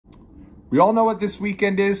We all know what this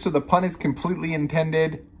weekend is, so the pun is completely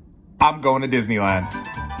intended. I'm going to Disneyland.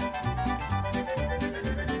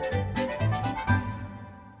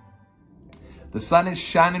 The sun is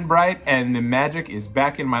shining bright and the magic is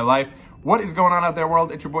back in my life. What is going on out there,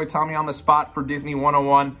 world? It's your boy Tommy on the spot for Disney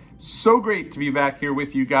 101. So great to be back here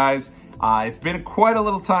with you guys. It's been quite a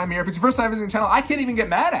little time here. If it's your first time visiting the channel, I can't even get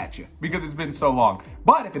mad at you because it's been so long.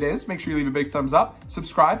 But if it is, make sure you leave a big thumbs up,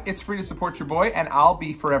 subscribe. It's free to support your boy, and I'll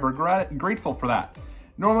be forever grateful for that.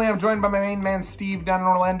 Normally, I'm joined by my main man, Steve, down in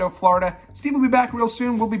Orlando, Florida. Steve will be back real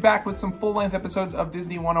soon. We'll be back with some full-length episodes of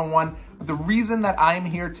Disney 101. But the reason that I'm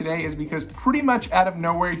here today is because pretty much out of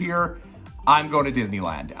nowhere here, I'm going to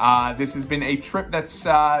Disneyland. This has been a trip that's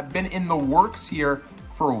been in the works here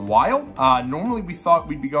for a while. Normally we thought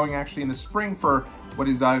we'd be going actually in the spring for what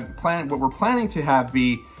we're planning to have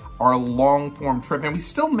be our long form trip, and we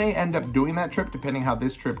still may end up doing that trip depending how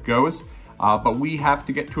this trip goes. But we have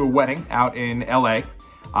to get to a wedding out in LA.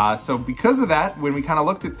 So because of that, when we kind of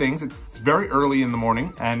looked at things, it's very early in the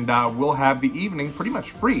morning, and we'll have the evening pretty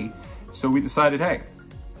much free. So we decided, hey,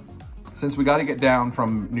 since we got to get down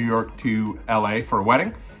from New York to LA for a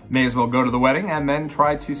wedding, may as well go to the wedding and then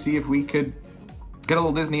try to see if we could get a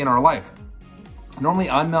little Disney in our life. Normally,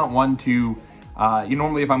 I'm not one to,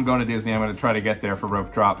 normally if I'm going to Disney, I'm going to try to get there for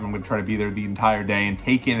rope drop, and I'm going to try to be there the entire day and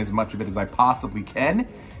take in as much of it as I possibly can.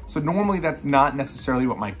 So normally that's not necessarily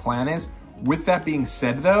what my plan is. With that being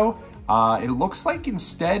said though, it looks like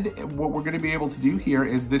instead what we're going to be able to do here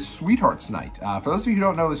is this Sweethearts Night. For those of you who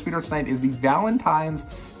don't know, the Sweethearts Night is the Valentine's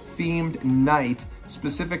themed night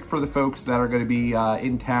specific for the folks that are going to be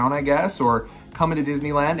in town, I guess, or coming to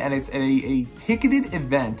Disneyland, and it's a ticketed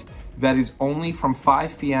event that is only from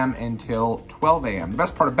 5 p.m. until 12 a.m. The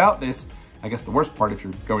best part about this, I guess the worst part if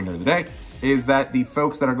you're going during the day, is that the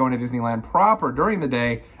folks that are going to Disneyland proper during the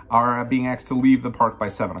day are being asked to leave the park by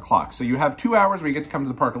 7 o'clock. So you have 2 hours where you get to come to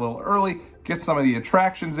the park a little early, get some of the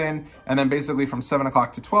attractions in, and then basically from 7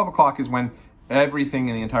 o'clock to 12 o'clock is when everything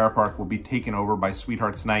in the entire park will be taken over by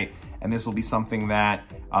Sweethearts Night, and this will be something that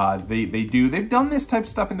they do. They've done this type of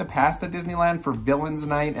stuff in the past at Disneyland for Villains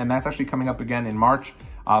Night, and that's actually coming up again in March,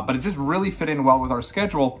 but it just really fit in well with our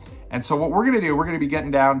schedule. And so what we're gonna do, we're gonna be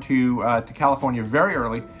getting down to California very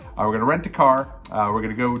early. We're gonna rent a car, we're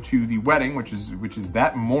gonna go to the wedding, which is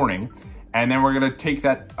that morning, and then we're gonna take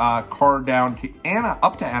that car down to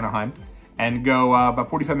up to Anaheim, and go about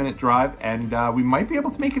 45-minute drive, and we might be able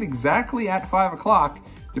to make it exactly at 5 o'clock,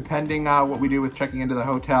 depending what we do with checking into the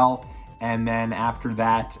hotel. And then after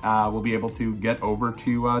that, we'll be able to get over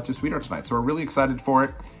to Sweethearts Night. So we're really excited for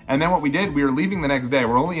it. And then what we did, we were leaving the next day.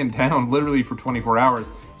 We're only in town literally for 24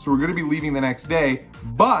 hours. So we're gonna be leaving the next day.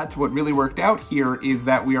 But what really worked out here is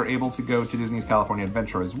that we are able to go to Disney's California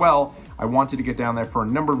Adventure as well. I wanted to get down there for a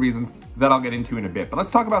number of reasons that I'll get into in a bit. But let's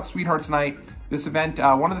talk about Sweethearts Night. This event,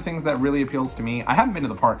 one of the things that really appeals to me, I haven't been to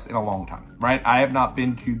the parks in a long time, right? I have not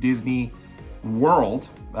been to Disney World,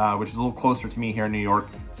 which is a little closer to me here in New York,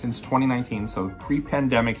 since 2019, so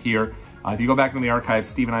pre-pandemic here. If you go back into the archives,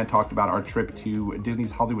 Steve and I talked about our trip to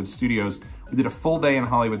Disney's Hollywood Studios. We did a full day in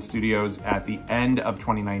Hollywood Studios at the end of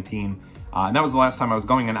 2019, and that was the last time I was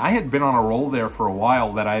going. And I had been on a roll there for a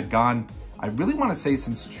while that I had gone, I really want to say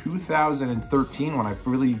since 2013, when I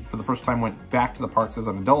really, for the first time, went back to the parks as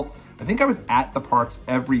an adult. I think I was at the parks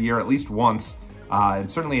every year, at least once, and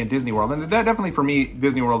certainly at Disney World. And definitely for me,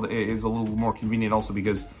 Disney World is a little more convenient also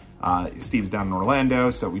because Steve's down in Orlando,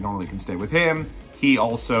 so we normally can stay with him. He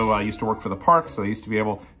also used to work for the park, so he used to be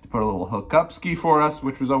able to put a little hookup ski for us,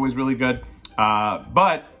 which was always really good.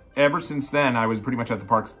 But ever since then, I was pretty much at the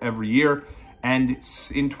parks every year. And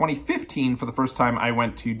in 2015, for the first time, I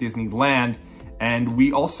went to Disneyland, and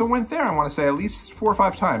we also went there, I want to say, at least 4 or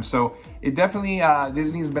 5 times. So it definitely,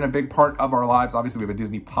 Disney has been a big part of our lives. Obviously, we have a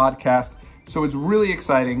Disney podcast, so it's really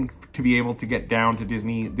exciting to be able to get down to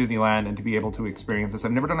Disneyland and to be able to experience this.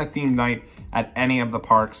 I've never done a themed night at any of the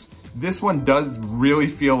parks. This one does really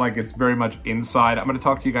feel like it's very much inside. I'm going to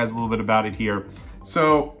talk to you guys a little bit about it here.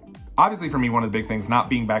 So obviously for me, one of the big things, not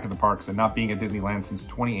being back at the parks and not being at Disneyland since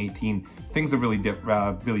 2018, things have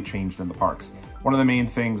really changed in the parks. One of the main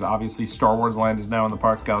things, obviously, Star Wars Land is now in the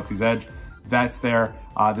parks, Galaxy's Edge. That's there.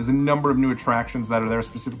 There's a number of new attractions that are there,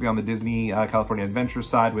 specifically on the Disney California Adventure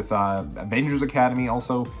side, with Avengers Academy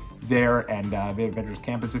also there, and the Avengers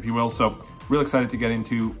Campus, if you will. So real excited to get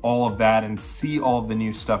into all of that and see all of the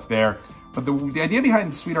new stuff there. But the idea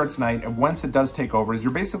behind Sweethearts Night, once it does take over, is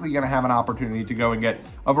you're basically going to have an opportunity to go and get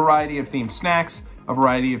a variety of themed snacks, a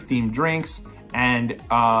variety of themed drinks, and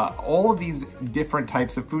all of these different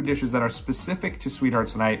types of food dishes that are specific to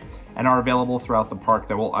Sweethearts Night and are available throughout the park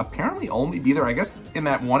that will apparently only be there, I guess, in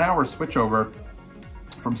that 1 hour switchover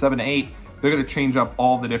from 7 to 8. they're going to change up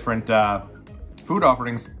all the different food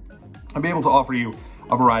offerings and be able to offer you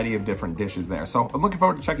a variety of different dishes there. So I'm looking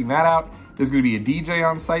forward to checking that out. There's going to be a DJ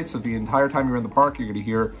on site, so the entire time you're in the park, you're going to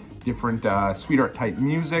hear different sweetheart type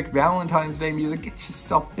music, Valentine's Day music. Get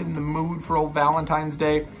yourself in the mood for old Valentine's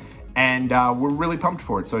Day. And we're really pumped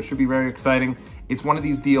for it, so it should be very exciting. It's one of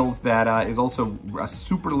these deals that is also a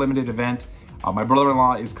super limited event. My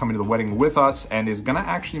brother-in-law is coming to the wedding with us and is gonna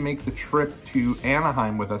actually make the trip to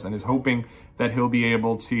Anaheim with us and is hoping that he'll be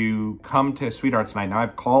able to come to Sweethearts Night. Now,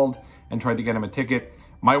 I've called and tried to get him a ticket.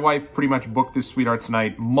 My wife pretty much booked this Sweethearts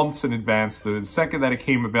Night months in advance. The second that it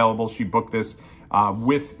came available, she booked this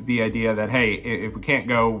with the idea that, hey, if we can't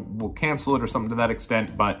go, we'll cancel it or something to that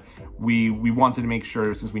extent. But we wanted to make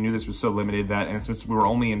sure, since we knew this was so limited, that, and since we were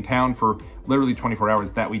only in town for literally 24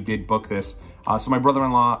 hours, that we did book this. So my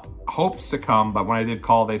brother-in-law hopes to come, but when I did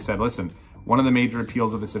call, they said, listen, one of the major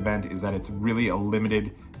appeals of this event is that it's really a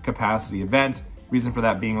limited capacity event. Reason for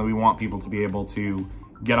that being that we want people to be able to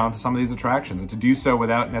get onto some of these attractions and to do so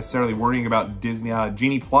without necessarily worrying about Disney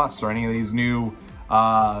Genie Plus or any of these new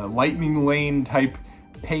lightning lane type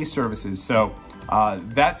pay services. So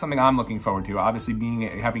that's something I'm looking forward to. Obviously,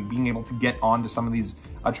 being able to get onto some of these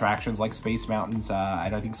attractions like Space Mountains. I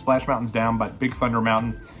don't think Splash Mountain's down, but Big Thunder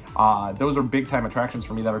Mountain. Those are big time attractions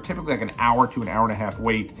for me that are typically like an hour to an hour and a half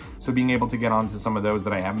wait. So being able to get onto some of those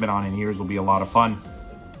that I haven't been on in years will be a lot of fun.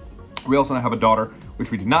 We also have a daughter, which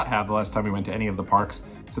we did not have the last time we went to any of the parks.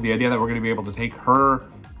 So the idea that we're going to be able to take her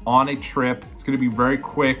on a trip, it's going to be very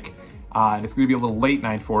quick, and it's going to be a little late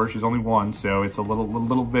night for her. She's only 1, so it's a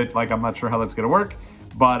little bit like I'm not sure how that's going to work.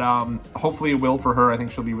 But hopefully it will for her. I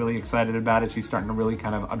think she'll be really excited about it. She's starting to really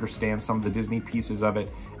kind of understand some of the Disney pieces of it.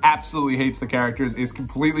 Absolutely hates the characters, is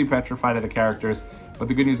completely petrified of the characters. But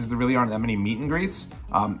the good news is there really aren't that many meet and greets,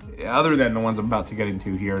 other than the ones I'm about to get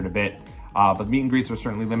into here in a bit. But meet and greets are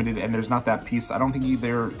certainly limited, and there's not that piece. I don't think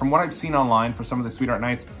either, from what I've seen online for some of the Sweetheart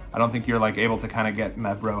Nights, I don't think you're like able to kind of get in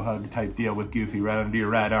that bro hug type deal with Goofy right under your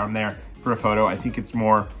right arm there for a photo. I think it's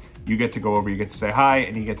more, you get to go over, you get to say hi,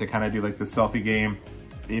 and you get to kind of do like the selfie game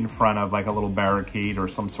in front of like a little barricade or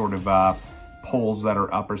some sort of poles that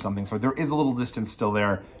are up or something. So there is a little distance still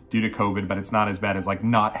there due to COVID, but it's not as bad as like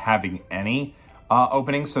not having any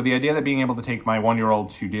openings. So the idea that being able to take my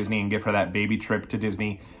 1-year-old to Disney and give her that baby trip to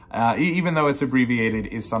Disney, even though it's abbreviated,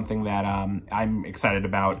 is something that I'm excited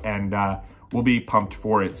about, and we'll be pumped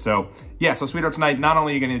for it. So yeah, so Sweethearts Night, not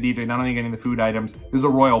only are you getting the DJ, not only are you getting the food items, there's a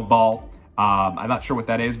royal ball. I'm not sure what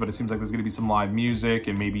that is, but it seems like there's going to be some live music,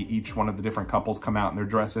 and maybe each one of the different couples come out in their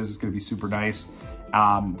dresses. It's going to be super nice.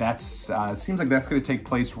 It seems like that's going to take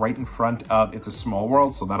place right in front of It's a Small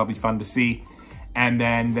World, so that'll be fun to see. And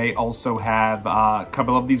then they also have a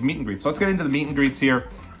couple of these meet and greets. So let's get into the meet and greets here.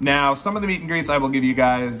 Now, some of the meet and greets I will give you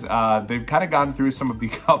guys, they've kind of gone through some of the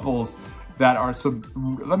couples that are some,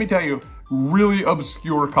 let me tell you, really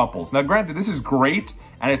obscure couples. Now, granted, this is great,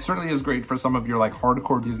 and it certainly is great for some of your like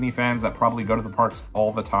hardcore Disney fans that probably go to the parks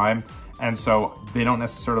all the time, and so they don't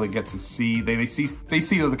necessarily get to see, they see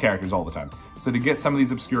the characters all the time. So to get some of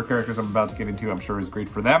these obscure characters I'm about to get into, I'm sure is great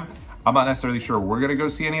for them. I'm not necessarily sure we're gonna go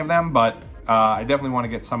see any of them, but I definitely want to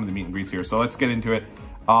get some of the meet and greets here. So let's get into it.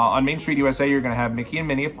 On Main Street USA, you're gonna have Mickey and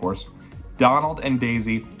Minnie, of course, Donald and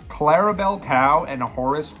Daisy, Clarabelle Cow and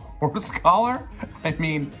Horace Horsecollar. I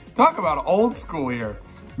mean, talk about old school here.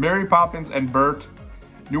 Mary Poppins and Bert,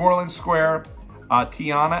 New Orleans Square,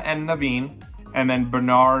 Tiana and Naveen, and then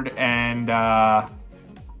Bernard and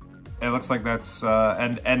it looks like that's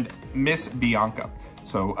and Miss Bianca.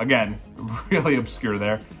 So again, really obscure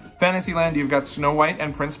there. Fantasyland, you've got Snow White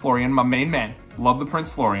and Prince Florian, my main man. Love the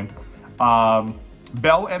Prince Florian.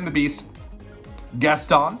 Belle and the Beast,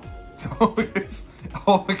 Gaston. So it's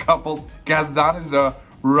all the couples. Gaston is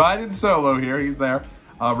riding solo here. He's there.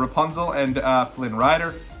 Rapunzel and Flynn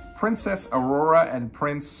Rider, Princess Aurora and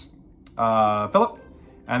Prince Philip.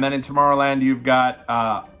 And then in Tomorrowland, you've got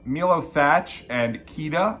Milo Thatch and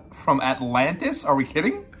Kita from Atlantis. Are we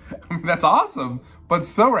kidding? I mean, that's awesome, but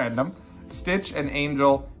so random. Stitch and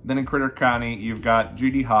Angel. Then in Critter County, you've got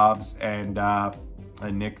Judy Hobbs and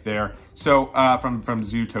Nick there. So from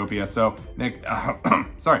Zootopia. So Nick,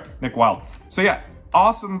 sorry, Nick Wilde. So yeah,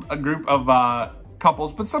 awesome group of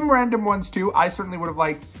couples, but some random ones too. I certainly would have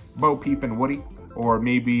liked Bo Peep and Woody, or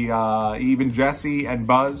maybe even Jesse and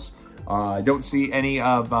Buzz. I don't see any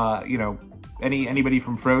of anybody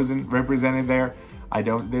from Frozen represented there.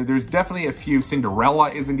 There's definitely a few.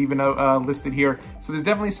 Cinderella isn't even listed here. So there's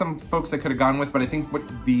definitely some folks that could have gone with, but I think what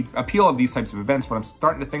the appeal of these types of events, what I'm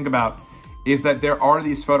starting to think about, is that there are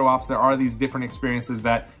these photo ops, there are these different experiences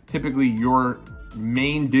that typically your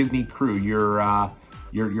main Disney crew, your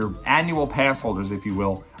annual pass holders, if you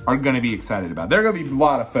will, are going to be excited about. There are going to be a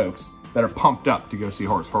lot of folks that are pumped up to go see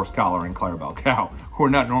Horse Collar and Clarabelle Cow, who are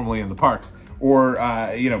not normally in the parks. Or,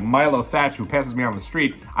 you know, Milo Thatch, who passes me on the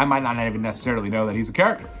street, I might not even necessarily know that he's a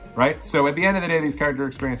character, right? So at the end of the day, these character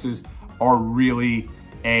experiences are really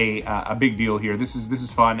a big deal here. This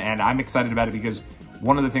is fun, and I'm excited about it because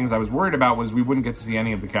one of the things I was worried about was we wouldn't get to see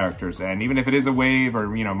any of the characters. And even if it is a wave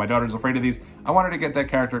or, you know, my daughter's afraid of these, I wanted to get that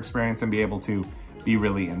character experience and be able to be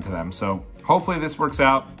really into them. So hopefully this works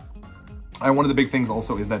out. And one of the big things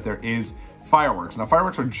also is that there is fireworks. Now,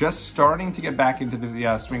 fireworks are just starting to get back into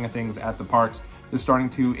the swing of things at the parks. They're starting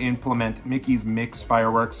to implement Mickey's Mix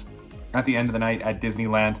fireworks at the end of the night at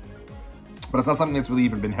Disneyland. But it's not something that's really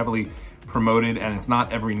even been heavily promoted, and it's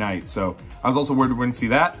not every night. So I was also worried we wouldn't see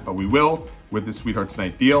that, but we will with the Sweethearts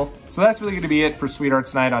Night deal. So that's really going to be it for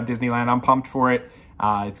Sweethearts Night on Disneyland. I'm pumped for it.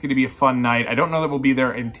 It's going to be a fun night. I don't know that we'll be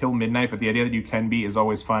there until midnight, but the idea that you can be is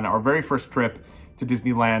always fun. Our very first trip to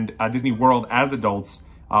Disneyland, Disney World as adults,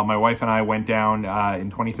 my wife and I went down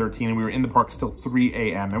in 2013, and we were in the parks till 3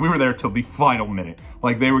 a.m. and we were there till the final minute.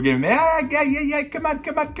 Like, they were giving, yeah, come on,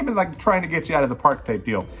 like trying to get you out of the park type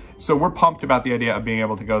deal. So we're pumped about the idea of being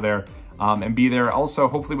able to go there and be there also,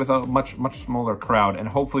 hopefully with a much smaller crowd, and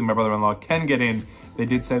hopefully my brother-in-law can get in. They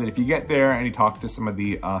did say that if you get there and you talk to some of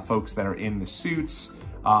the folks that are in the suits,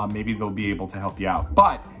 maybe they'll be able to help you out.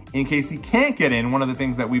 But in case he can't get in, one of the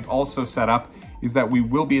things that we've also set up is that we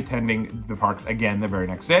will be attending the parks again the very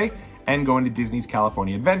next day and going to Disney's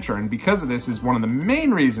California Adventure. And because of this is one of the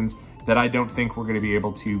main reasons that I don't think we're going to be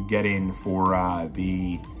able to get in for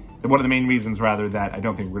one of the main reasons rather that I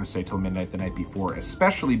don't think we're going to stay till midnight the night before,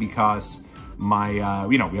 especially because my,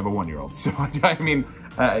 you know, we have a 1-year-old. So I mean,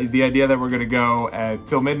 the idea that we're going to go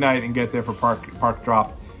till midnight and get there for rope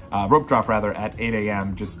drop rather at 8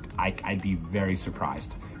 a.m. just, I'd be very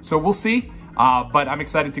surprised. So we'll see. But I'm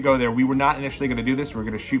excited to go there. We were not initially going to do this. We were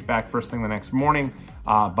going to shoot back first thing the next morning.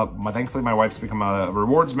 But thankfully, my wife's become a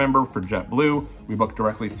rewards member for JetBlue. We booked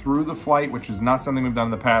directly through the flight, which is not something we've done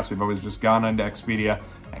in the past. We've always just gone onto Expedia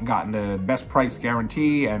and gotten the best price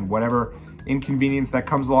guarantee and whatever inconvenience that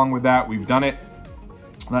comes along with that. We've done it.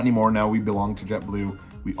 Not anymore. No, we belong to JetBlue.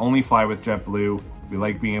 We only fly with JetBlue. We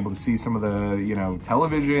like being able to see some of the, you know,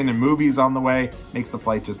 television and movies on the way. Makes the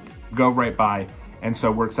flight just go right by. And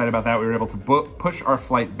so we're excited about that. We were able to push our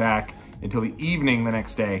flight back until the evening the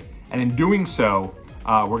next day. And in doing so,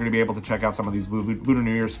 we're going to be able to check out some of these Lunar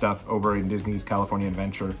New Year stuff over in Disney's California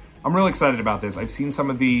Adventure. I'm really excited about this. I've seen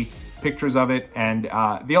some of the pictures of it. And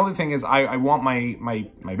the only thing is I want my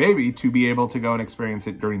baby to be able to go and experience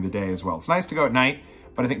it during the day as well. It's nice to go at night,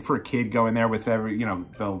 but I think for a kid going there with every, you know,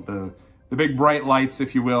 the big bright lights,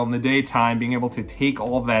 if you will, in the daytime, being able to take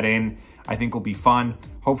all of that in, I think will be fun.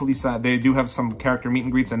 Hopefully, they do have some character meet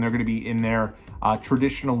and greets, and they're going to be in their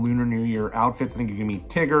traditional Lunar New Year outfits. I think you can meet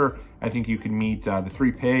Tigger. I think you can meet the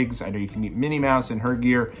 3 pigs. I know you can meet Minnie Mouse in her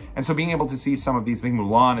gear. And so being able to see some of these things,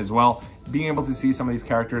 Mulan as well, being able to see some of these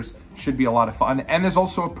characters should be a lot of fun. And there's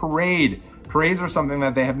also a parade. Parades are something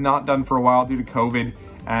that they have not done for a while due to COVID.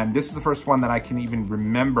 And this is the first one that I can even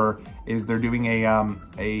remember is they're doing a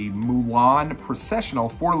Mulan processional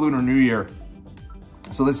for Lunar New Year.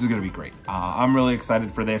 So this is going to be great. I'm really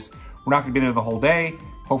excited for this. We're not going to be there the whole day.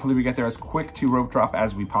 Hopefully we get there as quick to rope drop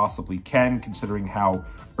as we possibly can, considering how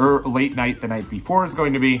late night the night before is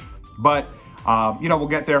going to be. But, you know, we'll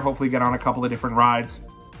get there, hopefully get on a couple of different rides.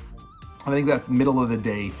 I think that middle of the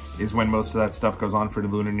day is when most of that stuff goes on for the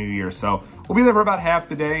Lunar New Year. So we'll be there for about half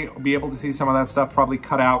the day. We'll be able to see some of that stuff probably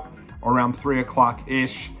cut out around 3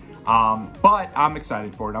 o'clock-ish. But I'm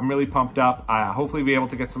excited for it. I'm really pumped up. Hopefully be able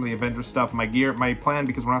to get some of the Avengers stuff. My plan,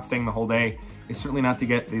 because we're not staying the whole day, is certainly not to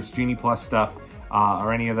get this Genie Plus stuff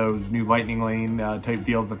or any of those new Lightning Lane type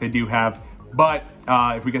deals that they do have. But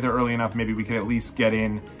if we get there early enough, maybe we could at least get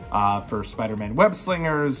in for Spider-Man Web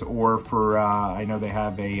Slingers, or for, I know they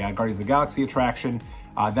have a Guardians of the Galaxy attraction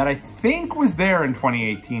that I think was there in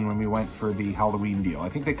 2018 when we went for the Halloween deal. I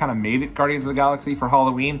think they kind of made it Guardians of the Galaxy for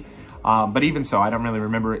Halloween. But even so, I don't really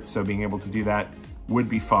remember it, so being able to do that would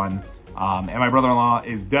be fun. And my brother-in-law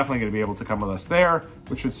is definitely going to be able to come with us there,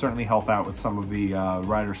 which should certainly help out with some of the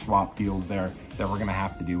rider swap deals there that we're going to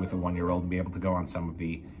have to do with a 1-year-old and be able to go on some of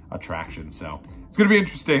the attractions. So it's going to be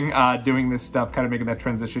interesting doing this stuff, kind of making that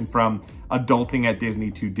transition from adulting at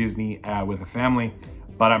Disney to Disney with a family.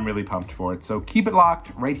 But I'm really pumped for it. So keep it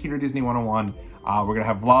locked right here to Disney 101. We're going to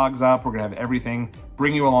have vlogs up. We're going to have everything,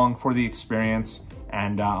 bring you along for the experience.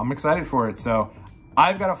 And I'm excited for it. So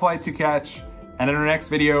I've got a flight to catch. And in our next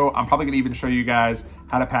video, I'm probably going to even show you guys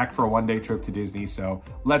how to pack for a 1-day trip to Disney. So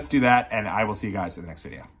let's do that. And I will see you guys in the next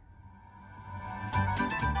video.